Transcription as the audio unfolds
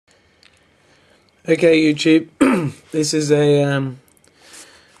Okay, YouTube. This is an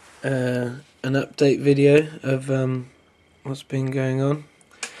update video of what's been going on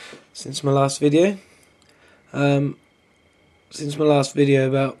since my last video. Since my last video,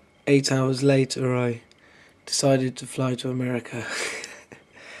 about 8 hours later, I decided to fly to America.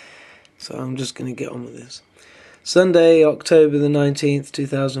 So I'm just going to get on with this. Sunday, October the 19th,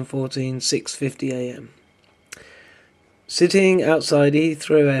 2014, 6:50 AM. Sitting outside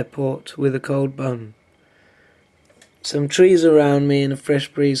Heathrow Airport with a cold bum. Some trees around me and a fresh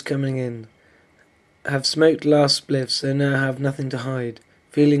breeze coming in. Have smoked last spliff, so now have nothing to hide.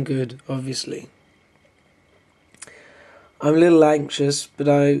 Feeling good, obviously. I'm a little anxious, but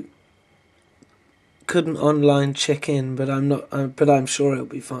I couldn't online check in, but I'm sure it'll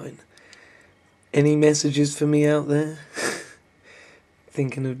be fine. Any messages for me out there?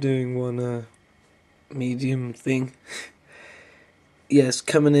 Thinking of doing one medium thing. Yes,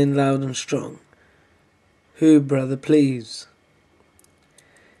 coming in loud and strong. Who, brother, please?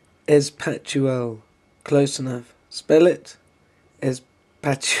 Espatuel. Close enough. Spell it?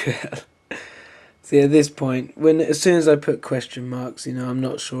 Espatuel. See, at this point, as soon as I put question marks, I'm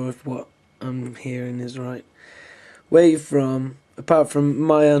not sure if what I'm hearing is right. Where are you from? Apart from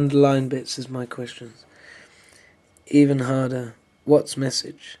my underlined bits is my questions. Even harder. What's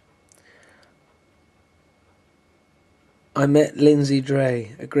message? I met Lindsay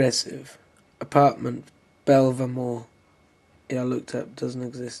Dre, aggressive. Apartment, Belvermore. Yeah, I looked up, doesn't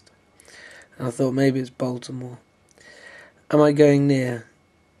exist. And I thought maybe it's Baltimore. Am I going near?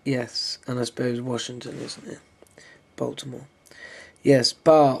 Yes, and I suppose Washington is near. Baltimore. Yes,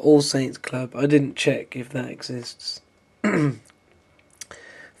 bar, All Saints Club. I didn't check if that exists.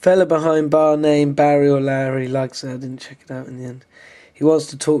 Fella behind bar name Barry or Larry, like I said, I didn't check it out in the end. He wants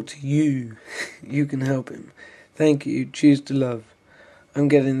to talk to you. You can help him. Thank you. Choose to love. I'm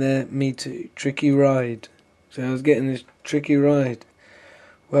getting there. Me too. Tricky ride. So I was getting this tricky ride.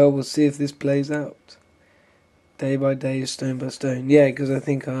 Well, we'll see if this plays out. Day by day, stone by stone. Yeah, because I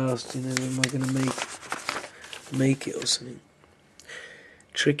think I asked, am I going to make it or something?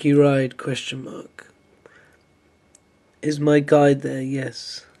 Tricky ride, question mark. Is my guide there?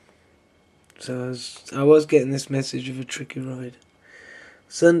 Yes. So I was getting this message of a tricky ride.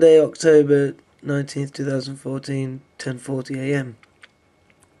 Sunday, October 19th, 2014, 10:40 AM.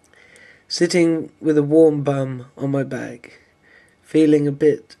 Sitting with a warm bum on my bag, feeling a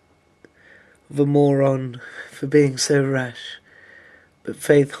bit of a moron for being so rash, but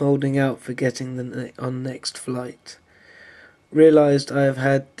faith holding out for getting on next flight. Realised I have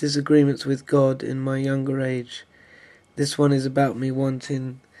had disagreements with God in my younger age. This one is about me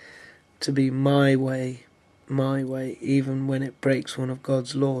wanting to be my way, even when it breaks one of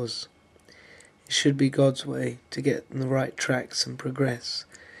God's laws. It should be God's way to get in the right tracks and progress.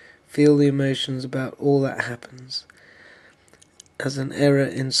 Feel the emotions about all that happens as an error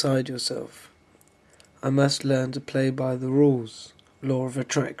inside yourself. I must learn to play by the rules. Law of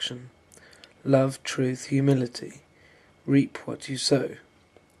attraction. Love, truth, humility. Reap what you sow.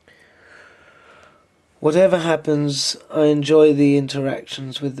 Whatever happens, I enjoy the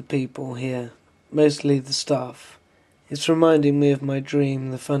interactions with the people here, mostly the staff. It's reminding me of my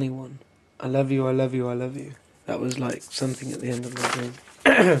dream, the funny one. I love you, I love you, I love you. That was like something at the end of my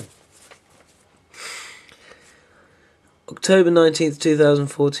dream. October 19th,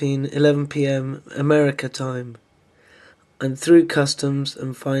 2014, 11 PM, America time. I'm through customs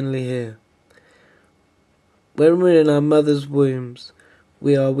and finally here. When we're in our mother's wombs,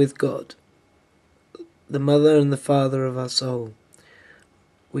 we are with God, the mother and the father of our soul.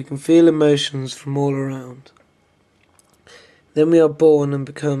 We can feel emotions from all around. Then we are born and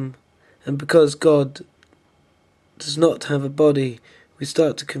because God does not have a body, we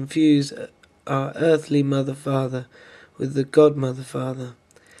start to confuse our earthly mother-father with the God mother-father.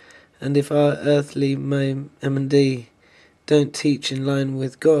 And if our earthly M&D don't teach in line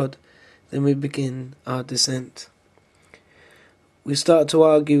with God, then we begin our descent. We start to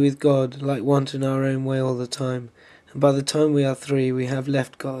argue with God, like wanting our own way all the time, and by the time we are 3, we have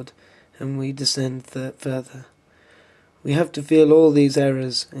left God, and we descend further. We have to feel all these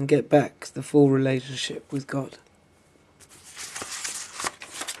errors and get back the full relationship with God.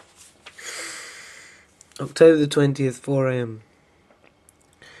 October the 20th, 4 AM.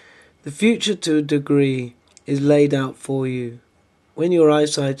 The future to a degree is laid out for you. When your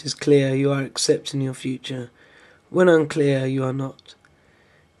eyesight is clear, you are accepting your future. When unclear, you are not.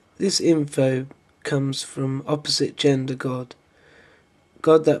 This info comes from opposite gender God.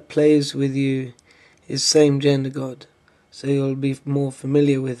 God that plays with you is same gender God, so you'll be more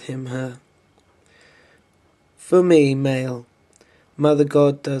familiar with him, her. For me, male, Mother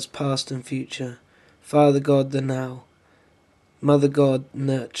God does past and future. Father God the now, Mother God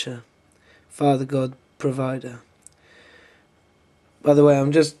nurture, Father God provider. By the way,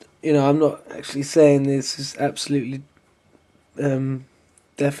 I'm not actually saying this is absolutely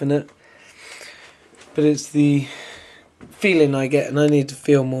definite, but it's the feeling I get, and I need to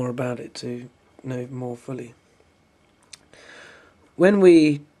feel more about it to know more fully. When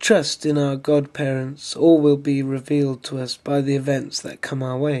we trust in our godparents, all will be revealed to us by the events that come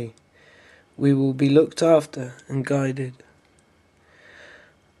our way. We will be looked after and guided.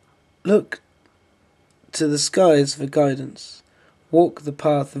 Look to the skies for guidance. Walk the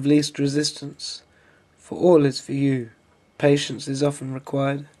path of least resistance, for all is for you. Patience is often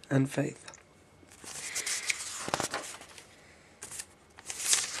required, and faith.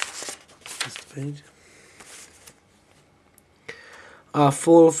 That's the page. Our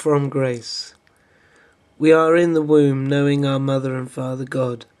fall from grace. We are in the womb, knowing our Mother and Father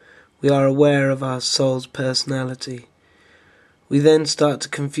God. We are aware of our soul's personality. We then start to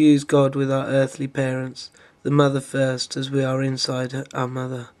confuse God with our earthly parents, the mother first, as we are inside our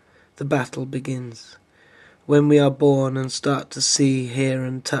mother. The battle begins. When we are born and start to see, hear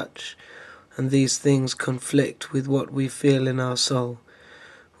and touch, and these things conflict with what we feel in our soul,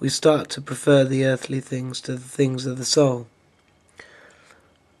 we start to prefer the earthly things to the things of the soul.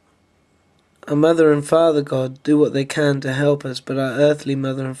 Our Mother and Father God do what they can to help us, but our earthly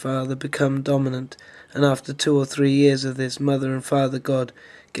Mother and Father become dominant, and after 2 or 3 years of this, Mother and Father God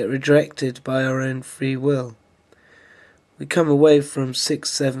get rejected by our own free will. We come away from 6th,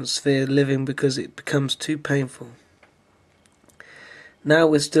 7th sphere living because it becomes too painful. Now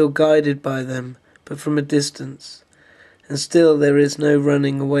we're still guided by them, but from a distance, and still there is no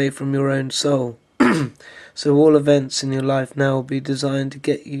running away from your own soul. So all events in your life now will be designed to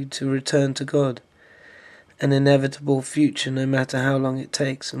get you to return to God. An inevitable future, no matter how long it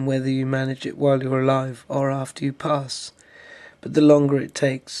takes and whether you manage it while you're alive or after you pass. But the longer it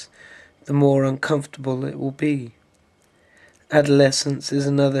takes, the more uncomfortable it will be. Adolescence is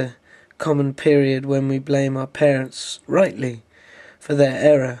another common period when we blame our parents, rightly, for their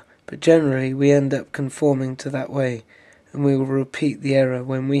error, but generally we end up conforming to that way, and we will repeat the error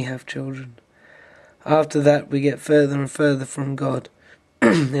when we have children. After that we get further and further from God,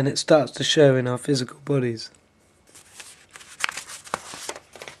 and it starts to show in our physical bodies.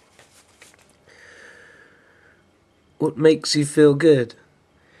 What makes you feel good?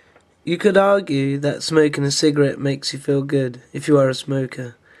 You could argue that smoking a cigarette makes you feel good, if you are a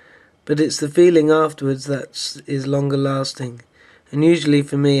smoker, but it's the feeling afterwards that is longer lasting, and usually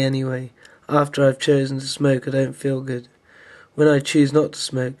for me anyway, after I've chosen to smoke I don't feel good. When I choose not to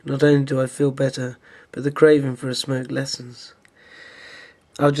smoke, not only do I feel better, but the craving for a smoke lessens.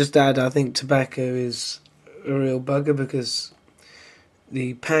 I'll just add, I think tobacco is a real bugger because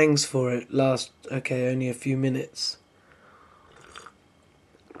the pangs for it last, only a few minutes.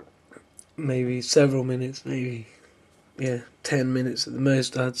 Maybe several minutes, 10 minutes at the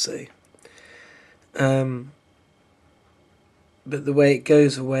most, I'd say. But the way it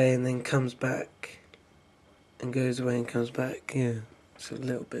goes away and then comes back, and goes away and comes back, it's a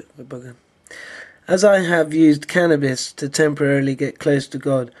little bit of a bugger. As I have used cannabis to temporarily get close to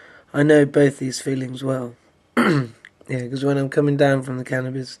God, I know both these feelings well. Because when I'm coming down from the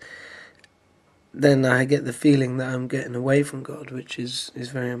cannabis, then I get the feeling that I'm getting away from God, which is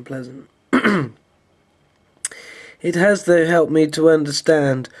very unpleasant. It has, though, helped me to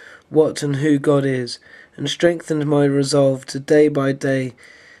understand what and who God is, and strengthened my resolve to day by day,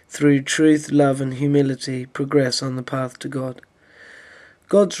 through truth, love and humility, progress on the path to God.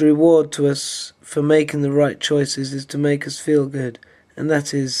 God's reward to us for making the right choices is to make us feel good, and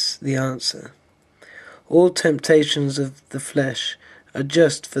that is the answer. All temptations of the flesh are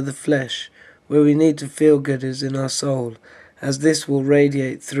just for the flesh. Where we need to feel good is in our soul, as this will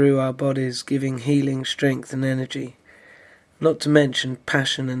radiate through our bodies, giving healing, strength and energy, not to mention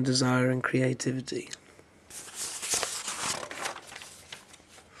passion and desire and creativity.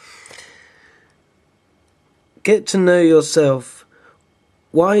 Get to know yourself.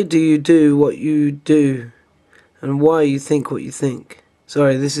 Why do you do what you do, and why you think what you think?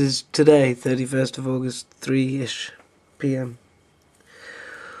 Sorry, this is today, 31st of August, 3-ish p.m.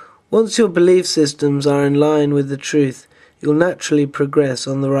 Once your belief systems are in line with the truth, you'll naturally progress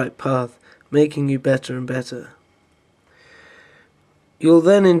on the right path, making you better and better. You'll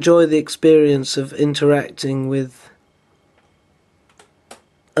then enjoy the experience of interacting with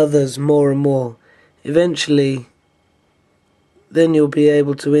others more and more. Eventually, then you'll be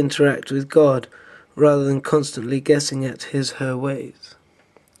able to interact with God rather than constantly guessing at his/her ways.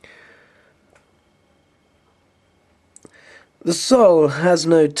 The soul has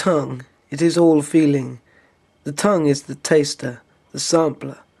no tongue. It is all feeling. The tongue is the taster, the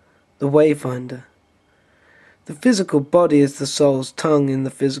sampler, the wayfinder. The physical body is the soul's tongue in the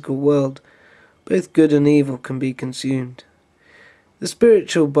physical world. Both good and evil can be consumed. The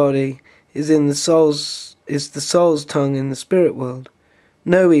spiritual body is the soul's tongue in the spirit world.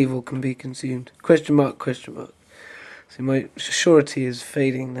 No evil can be consumed. Question mark, question mark. See, my surety is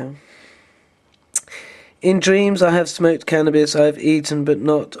fading now. In dreams I have smoked cannabis, I have eaten but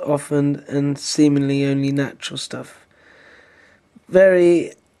not often, and seemingly only natural stuff.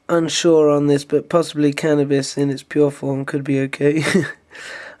 Very unsure on this, but possibly cannabis in its pure form could be okay.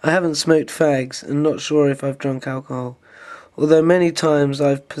 I haven't smoked fags, and not sure if I've drunk alcohol, although many times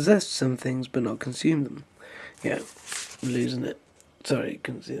I've possessed some things but not consumed them. Yeah, I'm losing it. Sorry, you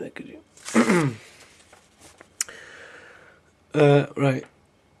couldn't see that, could you? Right.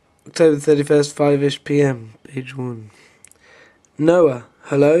 October 31st, 5ish PM, page 1. Noah,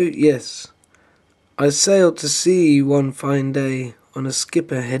 hello? Yes. I sailed to sea one fine day on a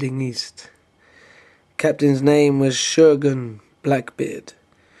skipper heading east. Captain's name was Shogun Blackbeard.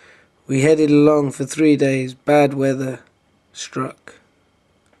 We headed along for 3 days. Bad weather struck.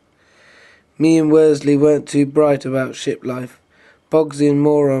 Me and Worsley weren't too bright about ship life. Bogsy and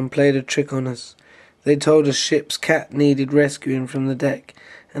Moron played a trick on us. They told us ship's cat needed rescuing from the deck,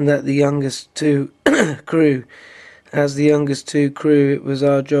 and that the youngest two crew, it was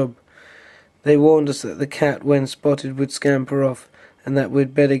our job. They warned us that the cat, when spotted, would scamper off, and that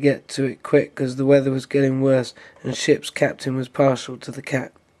we'd better get to it quick, because the weather was getting worse, and ship's captain was partial to the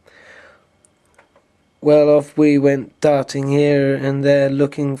cat. Well, off we went, darting here and there,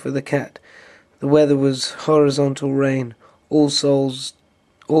 looking for the cat. The weather was horizontal rain, all sails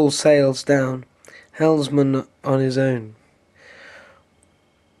down, helmsman on his own.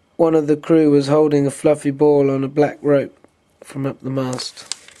 One of the crew was holding a fluffy ball on a black rope from up the mast.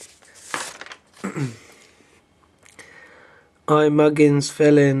 I, Muggins,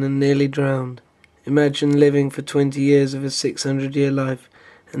 fell in and nearly drowned. Imagine living for 20 years of a 600-year life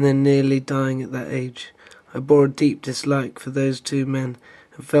and then nearly dying at that age. I bore a deep dislike for those two men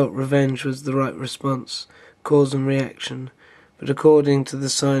and felt revenge was the right response, cause and reaction. But according to the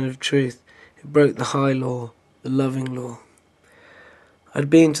sign of truth, it broke the high law, the loving law. I'd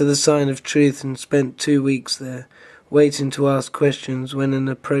been to the sign of truth and spent 2 weeks there, waiting to ask questions when an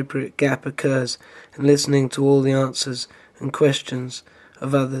appropriate gap occurs and listening to all the answers and questions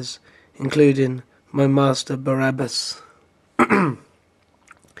of others, including my master Barabbas.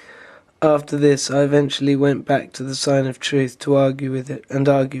 After this, I eventually went back to the sign of truth to argue with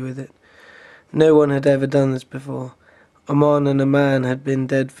it. No one had ever done this before. Amon and a man had been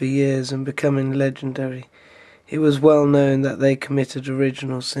dead for years and becoming legendary. It was well known that they committed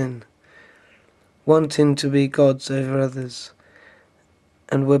original sin, wanting to be gods over others,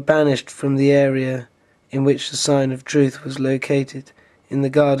 and were banished from the area in which the sign of truth was located, in the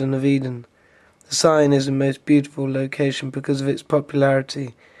Garden of Eden. The sign is a most beautiful location because of its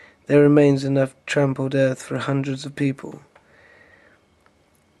popularity. There remains enough trampled earth for hundreds of people.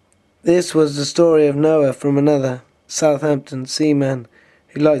 This was the story of Noah from another Southampton seaman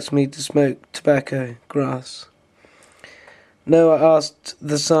who likes me to smoke tobacco grass. Noah asked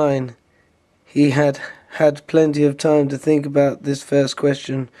the sign. He had had plenty of time to think about this first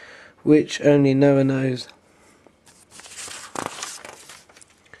question, which only Noah knows.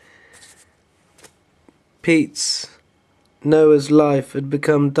 Pete's, Noah's life had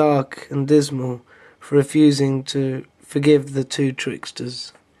become dark and dismal for refusing to forgive the two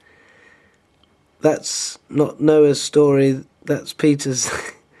tricksters. That's not Noah's story, that's Peter's.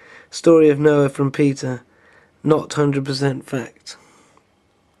 Story of Noah from Peter, not 100% fact.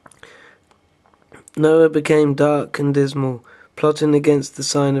 Noah became dark and dismal, plotting against the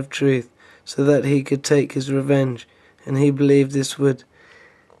sign of truth, so that he could take his revenge, and he believed this would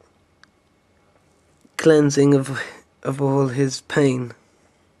cleansing of all his pain.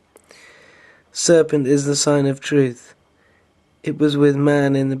 Serpent is the sign of truth. It was with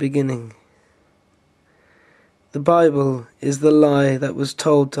man in the beginning. The Bible is the lie that was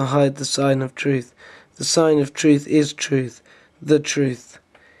told to hide the sign of truth. The sign of truth is truth, the truth.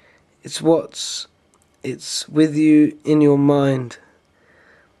 It's with you in your mind.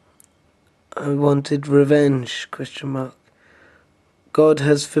 I wanted revenge, ? God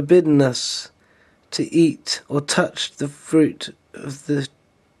has forbidden us to eat or touch the fruit of the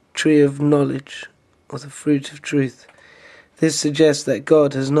tree of knowledge, or the fruit of truth. This suggests that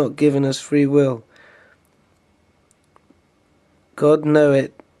God has not given us free will. God know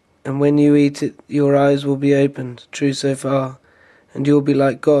it, and when you eat it, your eyes will be opened, true so far, and you'll be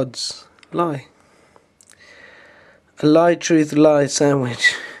like gods. Lie. A lie, truth, lie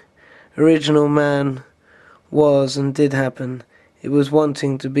sandwich. original man was and did happen. It was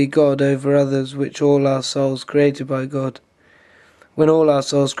wanting to be God over others, which all our souls created by God. When all our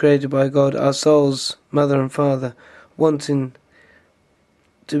souls created by God, our souls, mother and father, wanting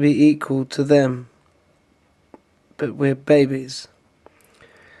to be equal to them, but we're babies.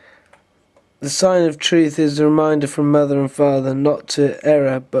 The sign of truth is a reminder from mother and father not to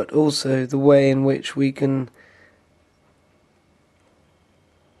error, but also the way in which we can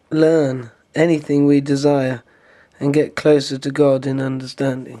learn anything we desire and get closer to God in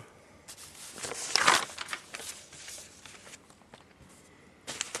understanding.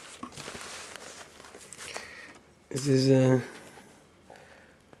 This is a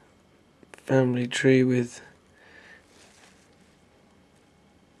family tree with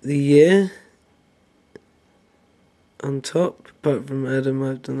the year on top. Apart from Adam,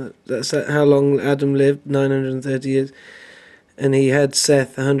 I've done that. That's how long Adam lived, 930 years. And he had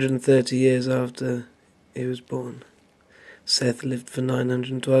Seth 130 years after he was born. Seth lived for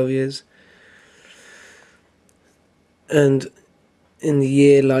 912 years. And in the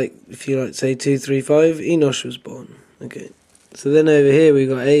year, like, if you like say 235, Enosh was born. Okay. So then over here we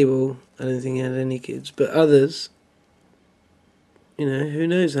got Abel. I don't think he had any kids. But others, you know, who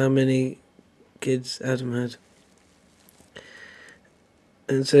knows how many kids Adam had.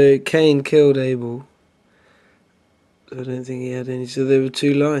 And so Cain killed Abel. I don't think he had any. So there were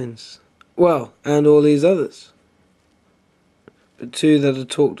two lines. Well, and all these others. But two that are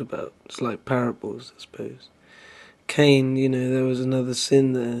talked about. It's like parables, I suppose. Cain, you know, there was another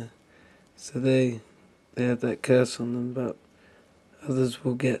sin there. So they had that curse on them, but others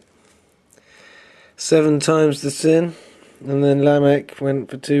will get 7 times the sin. And then Lamech went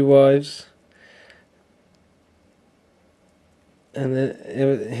for 2 wives. And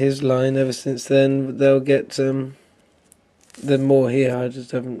then his line, ever since then, they'll get then more here. I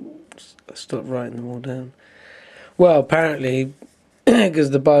just haven't stopped writing them all down. Well, apparently, because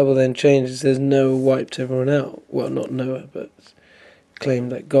the Bible then changed, it says Noah wiped everyone out. Well, not Noah, but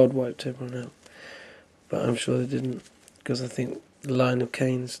claimed that God wiped everyone out. But I'm sure they didn't, because I think the line of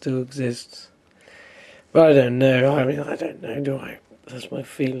Cain still exists. But I don't know. I mean, I don't know, do I? That's my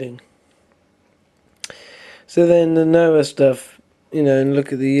feeling. So then the Noah stuff, you know, and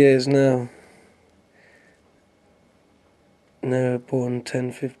look at the years now. Noah born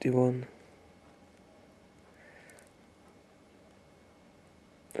 1051.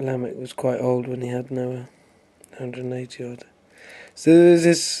 Lamech was quite old when he had Noah, 180 odd. So there's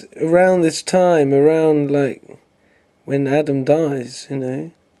this, around this time, around like when Adam dies, you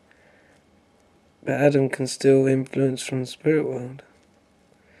know. But Adam can still influence from the spirit world.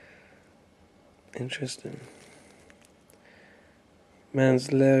 Interesting.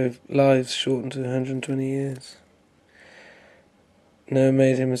 Man's lives shortened to 120 years. Noah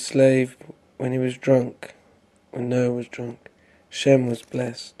made him a slave when he was drunk. When Noah was drunk. Shem was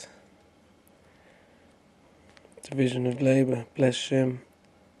blessed. Division of labour. Blessed Shem.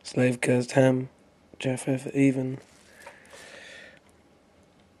 Slave cursed Ham. Japheth even.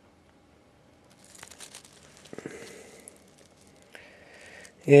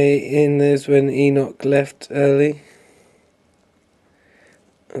 Yeah, in there's when Enoch left early.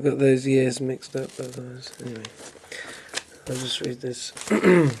 I got those years mixed up, otherwise. Anyway, I'll just read this.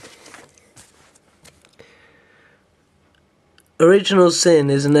 Original sin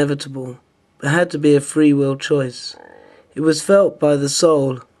is inevitable, but had to be a free will choice. It was felt by the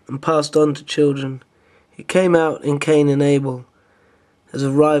soul and passed on to children. It came out in Cain and Abel as a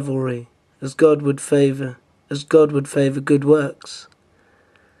rivalry, as God would favour good works.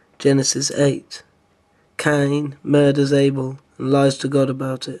 Genesis 8. Cain murders Abel and lies to God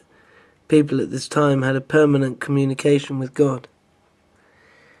about it. People at this time had a permanent communication with God.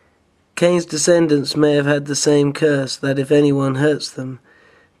 Cain's descendants may have had the same curse, that if anyone hurts them,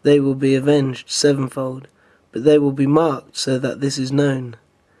 they will be avenged sevenfold, but they will be marked so that this is known.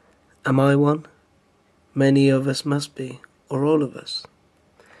 Am I one? Many of us must be, or all of us.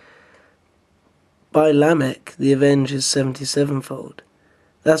 By Lamech, the avenge is 77-fold.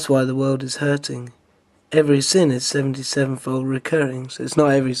 That's why the world is hurting. Every sin is 77-fold recurring, so it's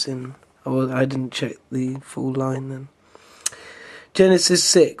not every sin. I didn't check the full line then. Genesis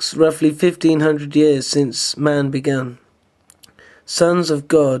 6, roughly 1500 years since man began. Sons of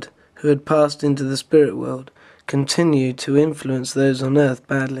God, who had passed into the spirit world, continued to influence those on earth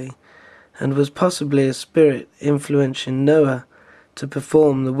badly, and was possibly a spirit influencing Noah to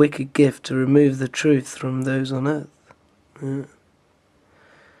perform the wicked gift to remove the truth from those on earth.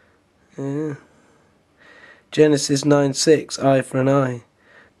 Yeah. Genesis 9:6, eye for an eye.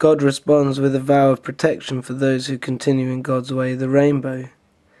 God responds with a vow of protection for those who continue in God's way, the rainbow.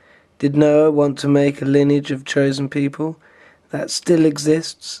 Did Noah want to make a lineage of chosen people that still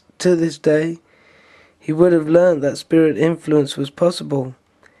exists to this day? He would have learned that spirit influence was possible.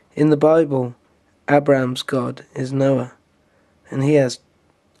 In the Bible, Abraham's God is Noah, and he has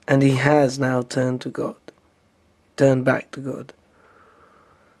now turned back to God.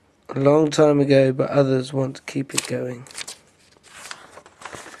 A long time ago, but others want to keep it going.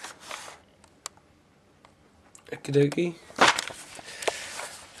 Okie dokie.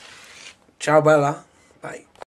 Ciao Bella. Bye.